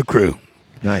same 2 on the crew.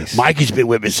 Nice. Mikey's been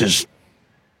with me since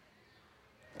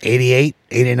 88,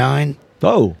 89.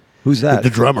 Oh, who's that? The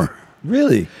drummer.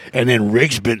 Really? And then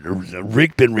Rick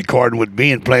been recording with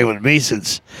me and playing with me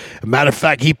since. A matter of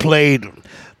fact, he played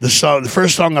the song. The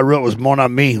first song I wrote was "Mon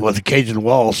Ami" with the Cajun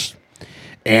Waltz,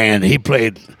 and he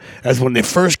played. That's when they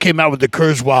first came out with the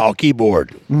Kurzweil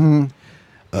keyboard.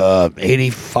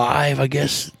 85, I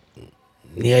guess.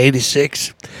 Yeah,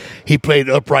 86. He played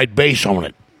upright bass on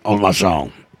it on my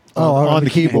song, Oh, on the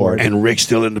keyboard. and Rick's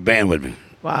still in the band with me.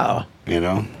 Wow. You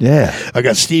know. Yeah. I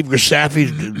got Steve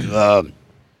Grasaffi,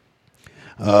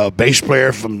 bass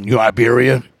player from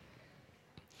Iberia.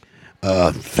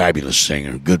 Fabulous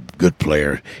singer, good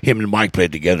player. Him and Mike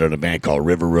played together in a band called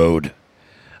River Road.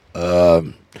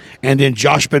 And then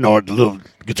Josh Menard, the little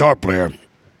guitar player,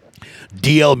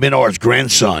 D.L. Menard's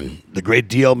grandson, the great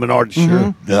D.L. Menard.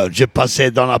 Sure. Je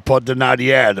passais dans la porte de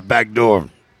Nadia, the back door.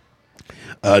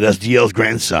 That's D.L.'s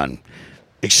grandson.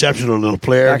 Exceptional little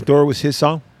player. Backdoor was his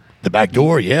song? The back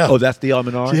door, yeah. Oh, that's the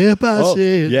Almanar? Je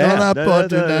passais yeah. dans la porte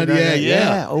de Nadia,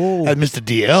 Yeah. Oh. That's Mr.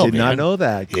 D.L. Did man. not know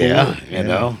that. Cool. Yeah, you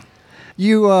know.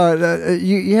 You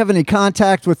have any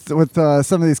contact with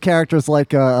some of these characters like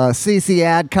CC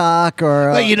Adcock or?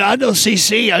 Well, I know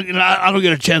CC. I don't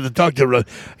get a chance to talk to him.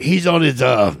 He's on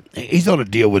a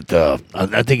deal with.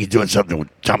 I think he's doing something with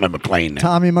Tommy McLean now.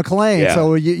 Tommy McLean. Yeah.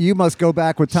 So you must go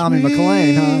back with Tommy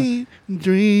McLean, huh?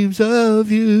 dreams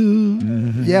of you.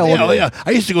 Yeah, well, Yeah.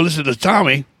 I used to go listen to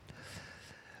Tommy.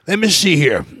 Let me see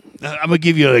here. I'm gonna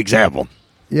give you an example.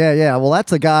 yeah. Well,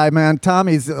 that's a guy, man.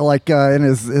 Tommy's like in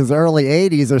his early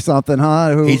 80s or something,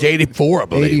 huh? He's 84, I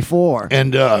believe. 84.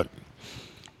 And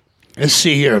let's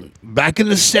see here. Back in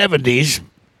the 70s,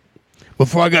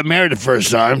 before I got married the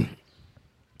first time,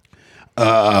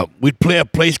 we'd play a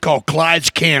place called Clyde's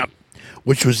Camp,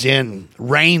 which was in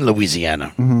Rain,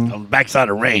 Louisiana, on the backside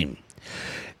of Rain.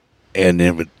 And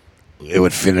it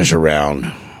would finish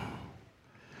around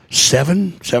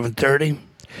 7:30.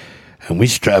 And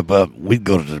we'd strap up. We'd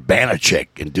go to the Banner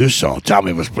Check and do song.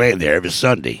 Tommy was playing there every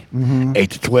Sunday, 8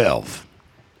 to 12.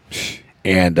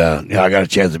 And I got a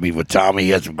chance to meet with Tommy. He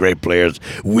had some great players.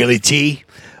 Willie T,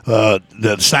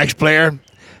 the sax player,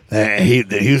 he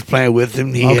was playing with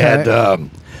him. He had,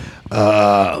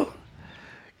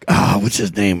 what's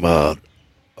his name?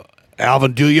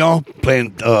 Alvin Duyon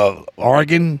playing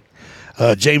organ.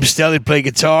 James Stelly played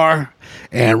guitar.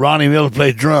 And Ronnie Miller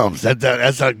played drums.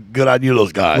 That's how good I knew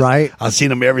those guys. Right. I've seen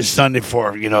them every Sunday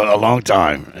for a long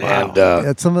time. Wow. And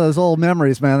It's some of those old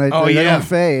memories, man. They don't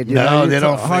fade. You No, know? they It's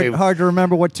don't hard, fade. hard to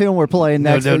remember what tune we're playing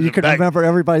next, No, but you could back- remember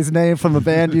everybody's name from a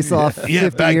band you saw 50 yeah,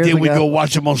 back years then ago. we'd go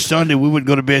watch them on Sunday. We wouldn't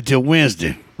go to bed till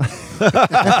Wednesday.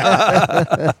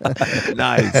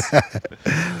 Nice.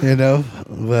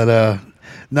 But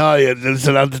no, yeah,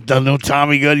 listen, I know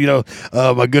Tommy good.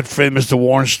 My good friend Mr.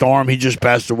 Warren Storm. He just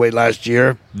passed away last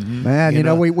year. Man, you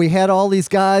know. we had all these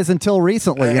guys until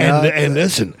recently. You know? And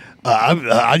listen,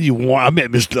 I knew Warren.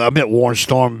 I met Warren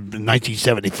Storm in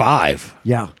 1975.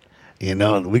 Yeah.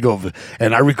 We go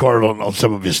and I recorded on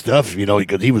some of his stuff.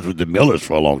 Because he was with the Millers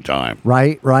for a long time.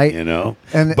 Right.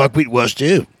 And Buckwheat was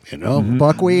too.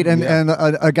 Buckwheat and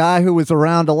a guy who was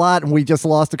around a lot, and we just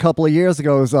lost a couple of years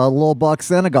ago, is Lil Buck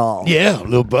Senegal. Yeah,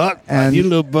 Lil Buck. And- You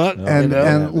Lil Buck.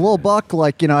 And Lil Buck,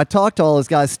 I talked to all those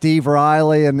guys, Steve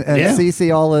Riley and Yeah.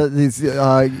 Cece, all of these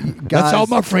guys. That's all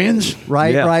my friends.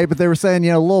 Right, Yeah. right. But they were saying,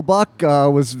 Lil Buck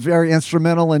was very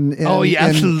instrumental in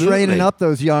absolutely. training up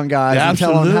those young guys and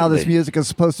telling them how this Absolutely. music is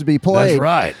supposed to be played. That's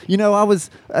right. I was,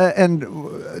 and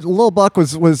Lil Buck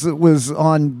was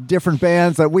on different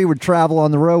bands that we would travel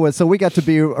on the road with, so we got to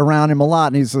be around him a lot,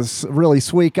 and he's a really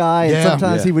sweet guy. And Yeah.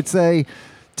 sometimes he would say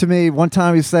to me, one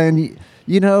time he was saying,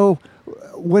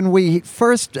 when we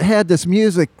first had this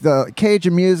music, the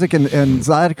Cajun music and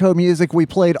Zydeco music, we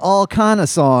played all kind of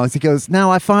songs. He goes,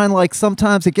 now I find like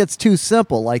sometimes it gets too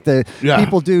simple. Like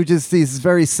people do just these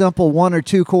very simple 1 or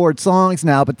 2 chord songs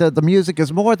now, but the music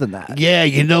is more than that. Yeah,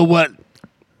 you know what?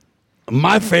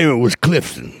 My favorite was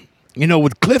Clifton.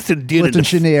 What Clifton did Clifton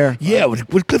Chenier. Yeah, what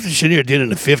Clifton Chenier did in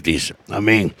the 50s. I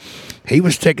mean, he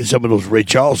was taking some of those Ray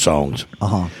Charles songs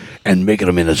and making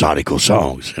them into Zydeco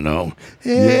songs,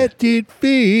 Et did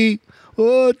fee,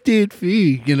 oh, did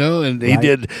fee, and he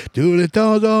did do the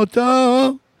ton.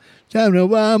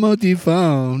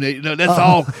 That's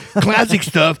all classic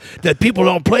stuff that people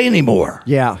don't play anymore.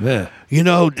 Yeah.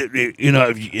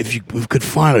 If you could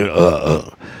find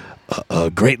a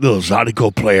great little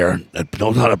Zydeco player that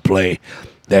knows how to play,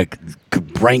 that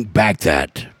could bring back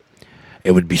that,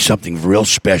 it would be something real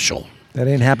special. That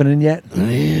ain't happening yet?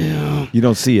 Yeah. You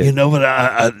don't see it.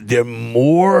 But they're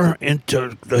more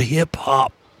into the hip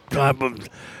hop type of,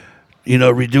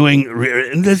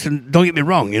 redoing. And listen, don't get me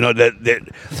wrong. That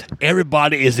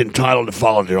everybody is entitled to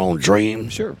follow their own dream.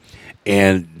 Sure.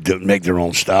 And to make their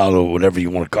own style or whatever you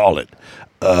want to call it.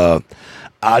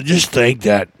 I just think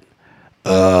that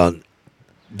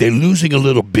they're losing a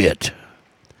little bit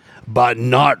by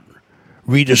not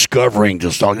rediscovering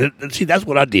the song. See, that's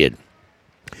what I did.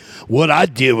 What I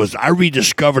did was I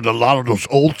rediscovered a lot of those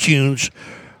old tunes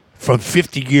from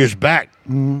 50 years back,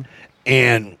 and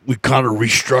we kind of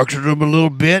restructured them a little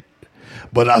bit,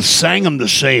 but I sang them the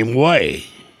same way.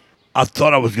 I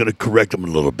thought I was going to correct them a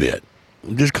little bit.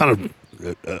 Just kind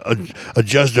of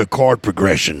adjust the chord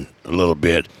progression a little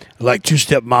bit. Like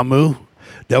Two-Step Mamu.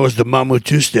 That was the Mamu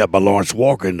Two-Step by Lawrence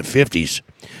Walker in the 50s.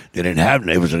 They didn't have it.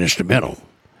 It was an instrumental.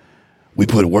 We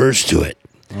put words to it.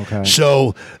 Okay.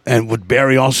 So, and what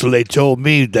Barry Ossolet told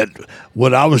me, that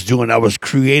what I was doing, I was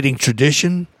creating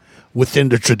tradition within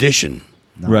the tradition.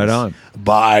 Right on.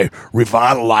 By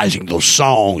revitalizing those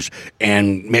songs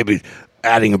and maybe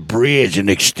adding a bridge and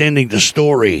extending the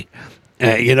story,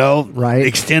 Right.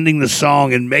 extending the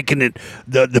song and making it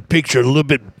the picture a little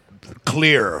bit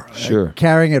clearer. Sure.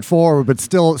 Carrying it forward, but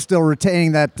still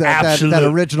retaining that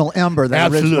original ember,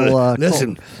 that Absolutely. original.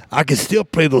 Listen, I can still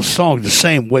play those songs the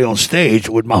same way on stage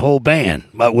with my whole band,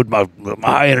 with my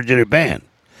high energetic band.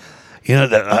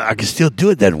 That I can still do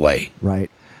it that way. Right.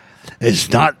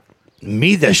 It's not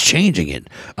me that's changing it.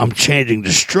 I'm changing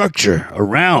the structure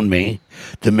around me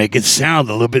to make it sound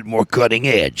a little bit more cutting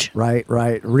edge. Right.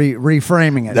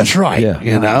 Reframing it. That's right. Yeah.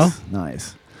 You know?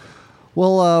 Nice.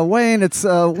 Well, Wayne, it's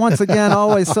once again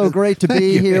always so great to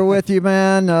be here with you,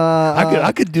 man.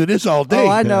 I could do this all day. Oh,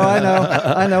 I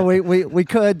know. We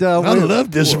could. I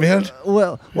love this, man.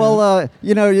 Well,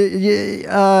 you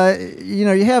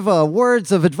have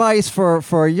words of advice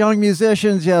for young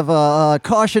musicians. You have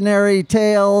cautionary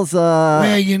tales.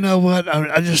 Man, you know what?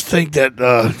 I just think that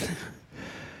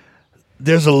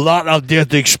there's a lot out there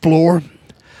to explore,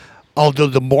 although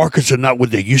the markets are not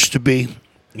what they used to be.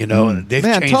 You know, they've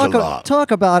changed a lot. Talk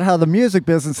about how the music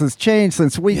business has changed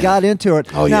since we got into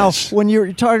it. Oh, now, yes. when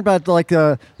you're talking about like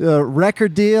the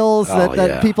record deals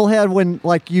that people had when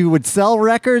like you would sell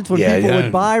records, when people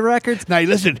would buy records. Now,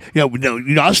 listen,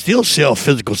 I still sell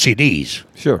physical CDs.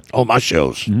 Sure. On my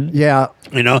shows. Mm-hmm. Yeah.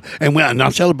 And I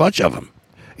sell a bunch of them.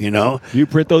 You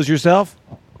print those yourself?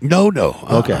 No.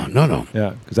 Okay. No.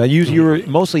 Yeah, because you were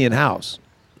mostly in house.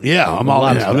 Yeah, I'm all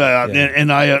in.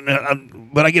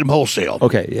 But I get them wholesale.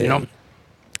 Okay, yeah.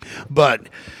 But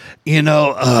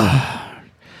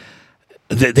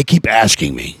they keep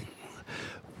asking me,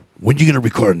 when you going to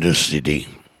record this CD?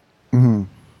 Mm-hmm.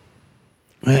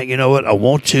 Man, you know what? I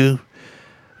want to,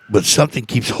 but something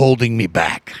keeps holding me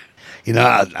back.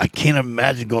 I can't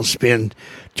imagine going to spend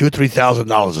 $2,000 or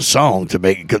 $3,000 a song to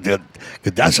make it, because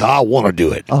that's how I want to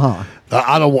do it. Uh-huh.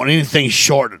 I don't want anything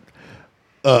short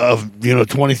of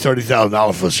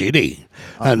 $20,000-$30,000 for a CD,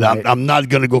 and right. I'm not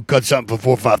going to go cut something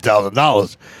for $4,000 or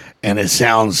 $5,000, and it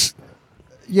sounds.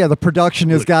 Yeah, the production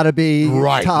has got to be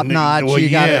right. top notch. Well, you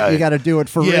got to do it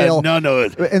for real. No.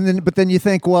 But then you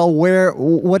think, well,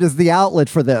 what is the outlet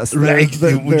for this? Right.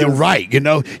 You're right.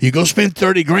 You go spend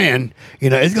 $30,000.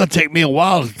 It's going to take me a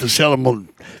while to sell them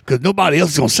because nobody else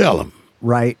is going to sell them.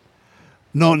 Right.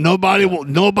 No,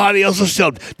 nobody else will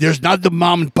sell them. There's not the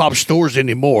mom and pop stores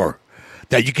anymore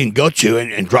that you can go to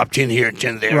and drop 10 here and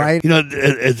 10 there. Right.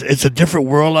 It's a different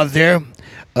world out there.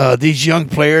 These young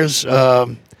players,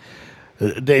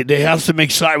 they have some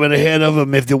excitement ahead of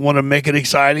them if they want to make it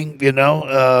exciting.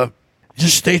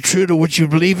 Just stay true to what you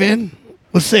believe in.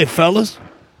 Let's say, fellas.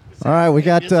 All right, we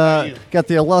got the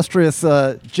illustrious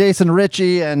Jason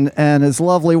Ritchie and his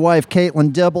lovely wife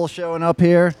Caitlin Dibble showing up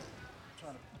here.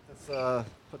 I'm trying to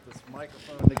put this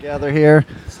microphone together here.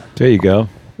 There you go.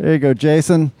 There you go,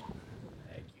 Jason.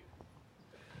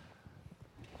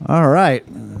 All right.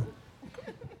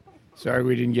 Sorry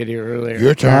we didn't get here earlier.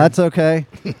 Your turn. That's okay.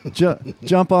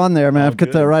 Jump on there, man.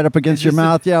 Get that right up against your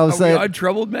mouth. Yeah, I was saying. Are we on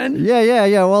Troubled Men?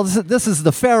 Yeah. Well, this is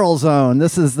the Feral Zone.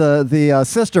 This is the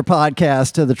sister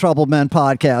podcast to the Troubled Men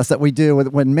podcast that we do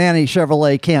when Manny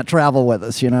Chevrolet can't travel with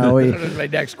us. That was my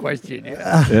next question.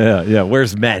 Yeah.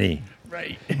 Where's Manny?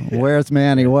 Right. Where's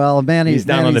Manny? Well, He's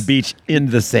down on the beach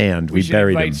in the sand. We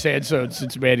buried him. Sandstone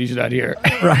since Manny's not here.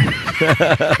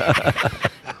 Right.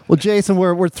 Well, Jason,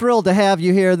 we're thrilled to have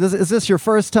you here. Is this your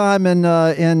first time in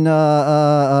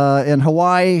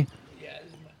Hawaii? Yeah,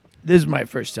 this is my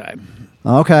first time.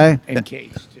 Okay. And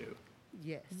Kate's too.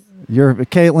 Yes. You're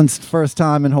Caitlin's first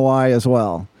time in Hawaii as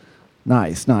well.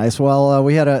 Nice. Well,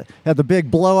 we had the big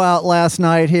blowout last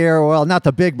night here. Well, not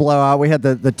the big blowout. We had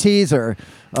the teaser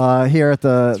here at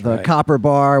the right. Copper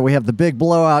Bar. We have the big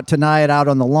blowout tonight out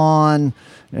on the lawn.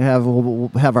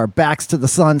 We'll have our backs to the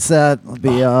sunset.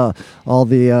 All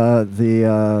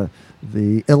the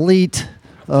elite.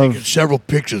 Taking several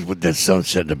pictures with that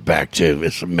sunset in the back too.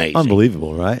 It's amazing.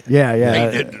 Unbelievable, right?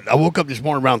 Yeah. I woke up this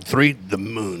morning around 3. The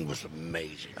moon was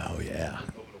amazing. Oh, yeah.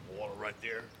 Over the water right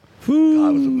there.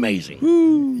 God, it was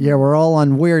amazing. Yeah, we're all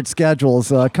on weird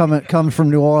schedules. Coming from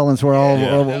New Orleans, we're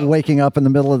all waking up in the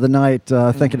middle of the night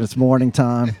thinking it's morning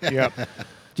time. Yep.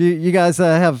 Do you guys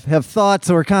have thoughts?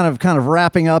 We're kind of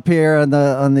wrapping up here on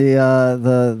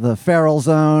the Feral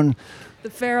Zone. The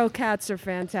feral cats are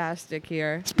fantastic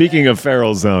here. Speaking of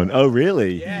Feral Zone, oh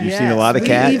really? You've seen a lot of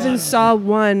cats? We even saw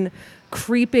one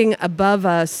creeping above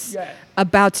us,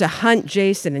 about to hunt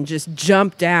Jason and just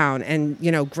jump down and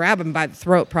grab him by the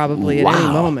throat probably at any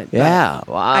moment. Yeah,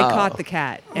 wow. I caught the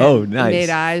cat. And Oh, nice. Made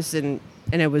eyes and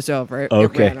it was over. It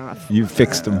Okay, ran off. you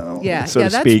fixed them. Yeah, so to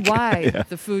that's speak. why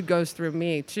the food goes through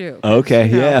me too. Okay,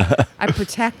 yeah. I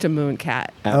protect a moon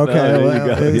cat. Okay, there you well,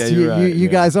 go. Yeah, you're right, you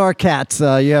guys are cats.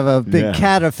 You have a big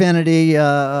cat affinity.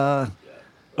 Oh,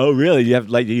 really? You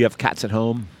have cats at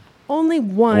home? Only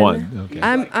one. One, okay.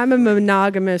 I'm a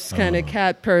monogamous kind of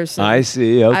cat person. I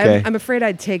see. Okay. I'm afraid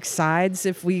I'd take sides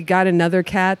if we got another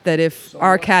cat. That if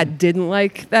our cat didn't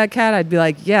like that cat, I'd be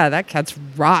like, yeah, that cat's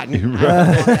rotten. I don't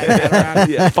want that cat around.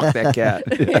 Yeah, fuck that cat.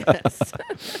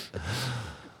 Yes.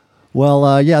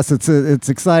 Well, yes, it's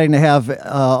exciting to have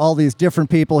all these different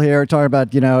people here talking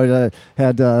about,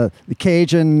 had the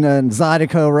Cajun and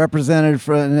Zydeco represented,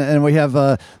 and we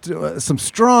have some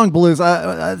strong blues.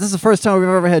 This is the first time we've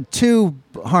ever had two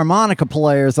harmonica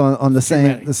players on the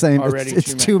same. Already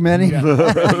It's too too many.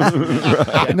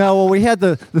 No, well, we had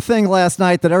the thing last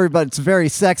night that it's very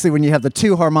sexy when you have the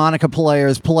two harmonica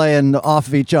players playing off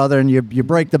of each other and you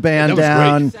break the band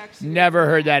that was down. Never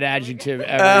heard that adjective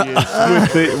ever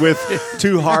used. with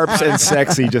two harps and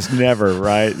sexy, just never,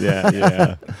 right?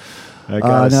 Yeah. I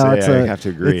gotta say, I have to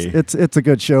agree. It's a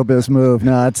good showbiz move.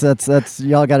 No, that's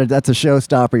y'all got to. That's a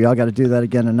showstopper. Y'all got to do that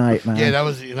again tonight, man. Yeah, that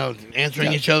was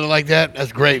answering each other like that.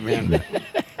 That's great, man.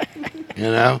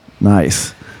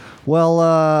 Nice. Well,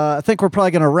 I think we're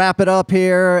probably going to wrap it up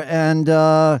here. And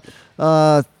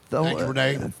Thanks,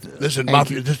 Renee. Listen,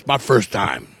 this is my first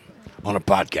time on a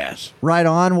podcast. Right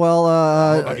on. Well,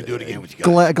 I hope I can do it again with you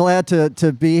guys. glad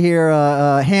to be here,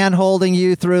 hand holding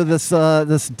you through this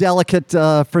delicate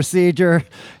procedure,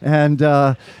 and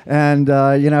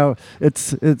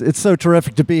it's so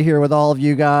terrific to be here with all of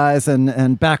you guys,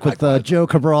 and back with Joe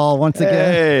Cabral once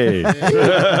again. Hey.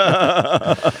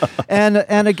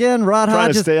 and again, Rod Trying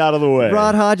Hodges. to stay out of the way.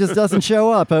 Rod Hodges doesn't show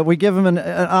up. We give him an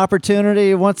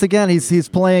opportunity. Once again, he's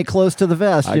playing close to the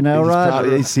vest. Rod.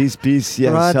 He's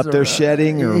Rod's up there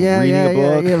shedding or reading a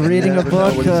book. Yeah, reading a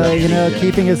book.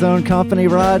 Keeping his own company.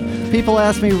 Rod. People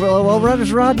ask me, well, what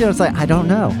does Rod do? It's like, I don't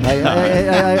know.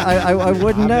 I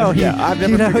wouldn't know. I've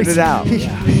never figured it out.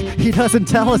 He doesn't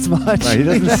tell us much. Right, he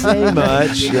doesn't say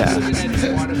much. Yeah.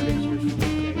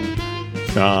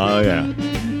 Oh yeah.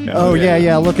 Oh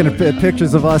yeah, looking at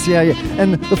pictures of us, yeah.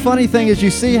 And the funny thing is, you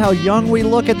see how young we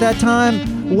look at that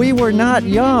time. We were not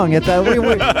young at that.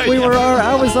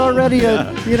 I was already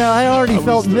I already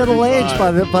felt middle aged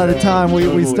by the time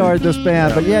we started this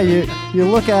band. But yeah, you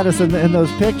look at us in those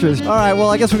pictures. All right, well,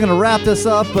 I guess we're gonna wrap this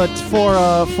up. But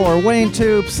for Wayne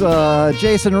TOUPS,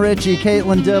 Jason Ritchie,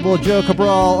 Caitlin Dibble, Joe Cabral,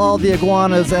 all the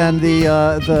iguanas, and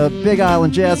the Big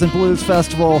Island Jazz and Blues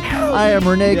Festival, I am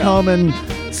Renee Coman.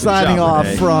 Signing off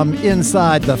Renee. from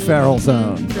inside the Feral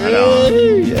Zone.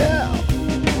 Yeah.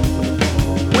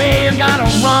 Well, got a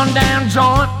rundown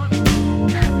joint,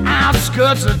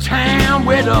 outskirts of town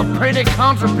where the pretty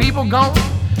country people go.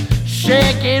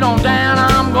 Shake it on down,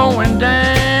 I'm going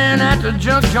down at the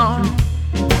junk joint.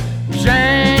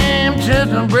 Jam till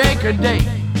the break of day.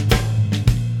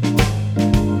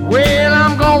 Well,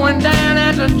 I'm going down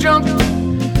at the junk,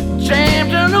 jam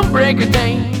till the break of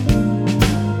day.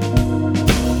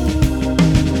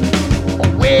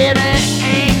 Well, there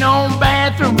ain't no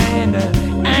bathroom and there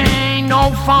ain't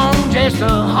no phone, just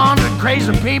 100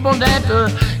 crazy people that the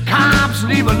cops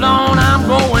leave alone. I'm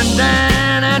going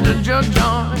down at the junk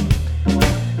joint.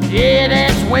 Yeah,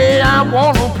 that's where I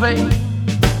wanna play.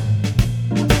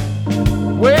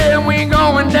 Well, we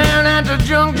going down at the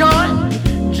junk joint,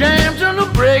 jam till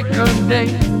the break of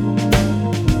day.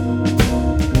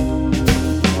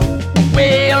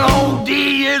 Well, OD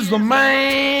is the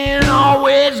man,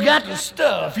 always got the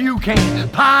stuff. You can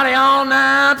party all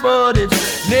night, but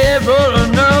it's never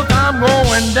enough. I'm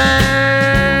going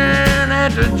down at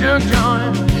the junk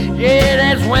joint. Yeah,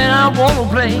 that's when I wanna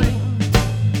play.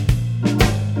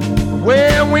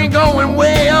 Well, we going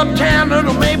way uptown to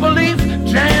the Maple Leaf,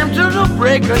 jam till the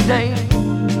break of day.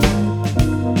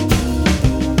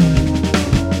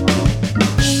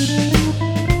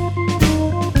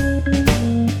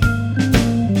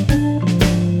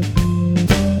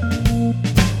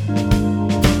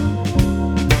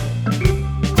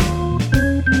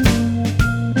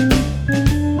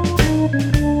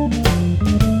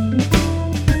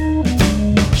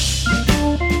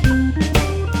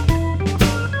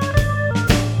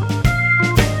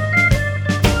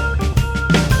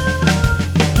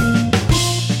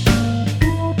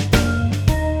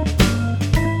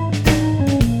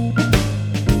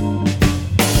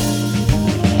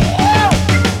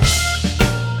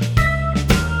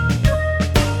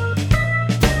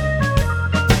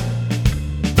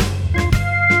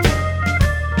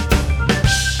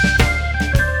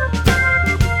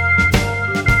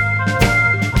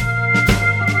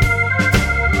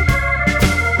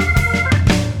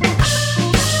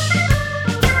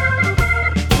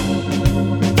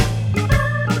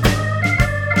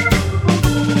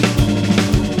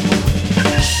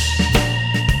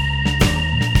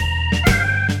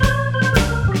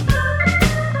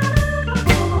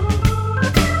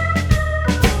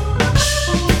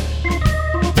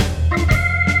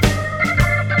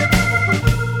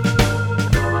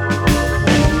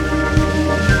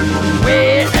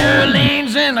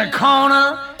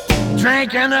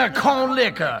 drinking a corn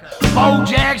liquor.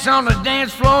 Bojack's on the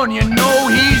dance floor, and you know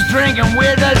he's drinking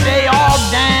with us. They all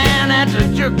down at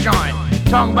the juke joint,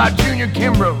 talking about Junior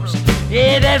Kimbroughs.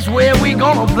 Yeah, that's where we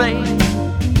gonna play.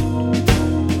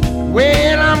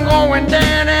 Well, I'm going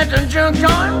down at the juke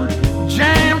joint,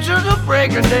 jam to the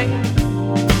break of day.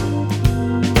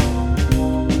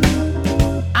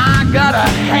 I got a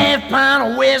half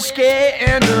pound of whiskey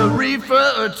and a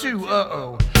reefer or two.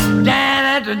 Down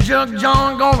at the juke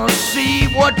joint, gonna see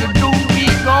what to do. Be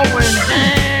going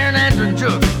down at the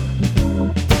juke,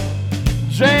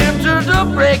 jam to the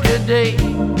break of day.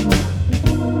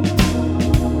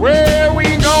 Where we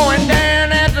going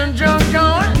down at the juke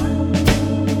joint?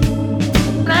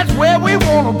 That's where we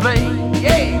wanna play.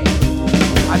 Yeah,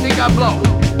 I think I blow.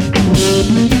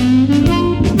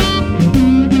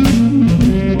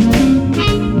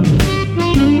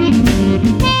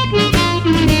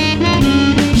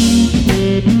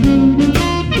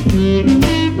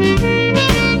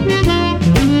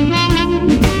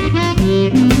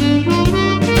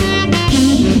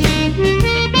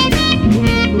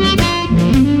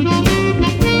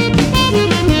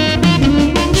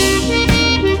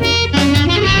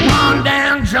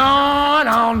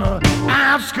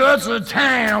 Outskirts of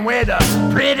town where the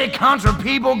pretty country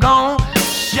people gon'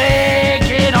 shake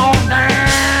it on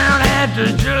down at the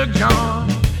juke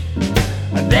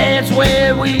joint. That's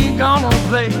where we gonna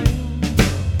play.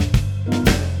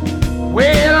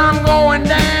 Well, I'm going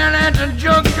down at the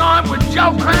juke joint with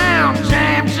Joe Crown,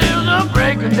 jam till the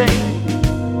break of day.